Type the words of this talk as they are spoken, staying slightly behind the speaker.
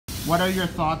What are your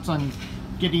thoughts on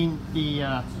getting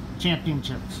the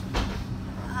championships?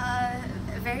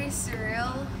 Very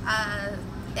surreal.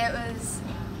 It was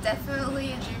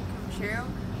definitely a dream come true,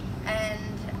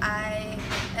 and I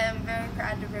am very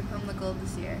proud to bring home the gold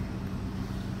this year.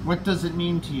 What does it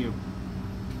mean to you?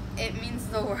 It means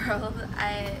the world.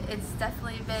 It's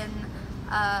definitely been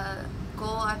a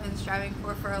goal I've been striving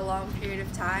for a long period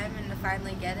of time, and to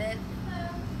finally get it,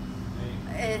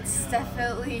 it's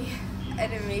definitely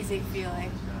an amazing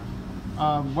feeling.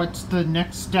 What's the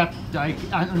next step? I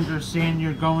understand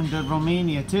you're going to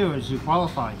Romania too as you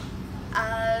qualify.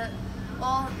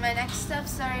 Well, my next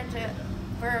steps are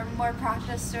for more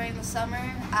practice during the summer.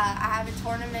 I have a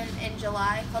tournament in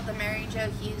July called the Mary Jo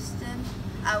Houston,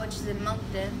 which is in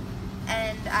Moncton,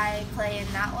 and I play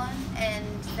in that one.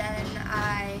 And then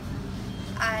I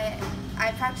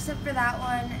practice it for that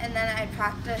one, and then I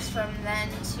practice from then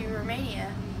to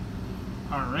Romania.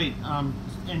 All right.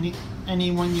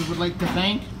 Anyone you would like to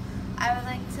thank? I would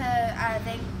like to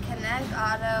thank Connect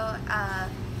Auto,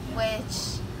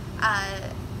 which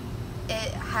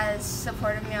it has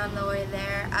supported me on the way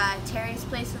there. Terry's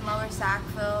Place in Lower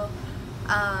Sackville,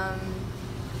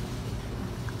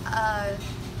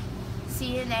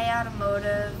 C&A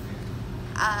Automotive,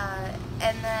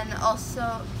 and then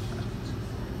also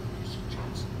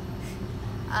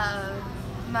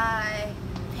my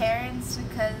parents,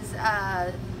 because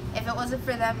if it wasn't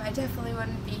for them, I definitely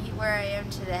wouldn't be where I am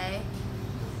today.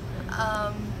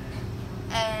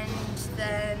 And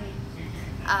then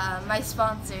my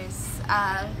sponsors,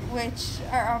 which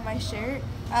are on my shirt,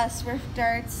 Swift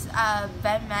Darts,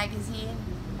 Ben Magazine,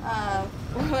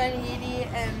 180,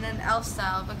 and then Elf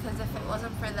Style, because if it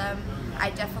wasn't for them, I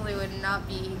definitely would not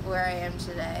be where I am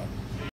today.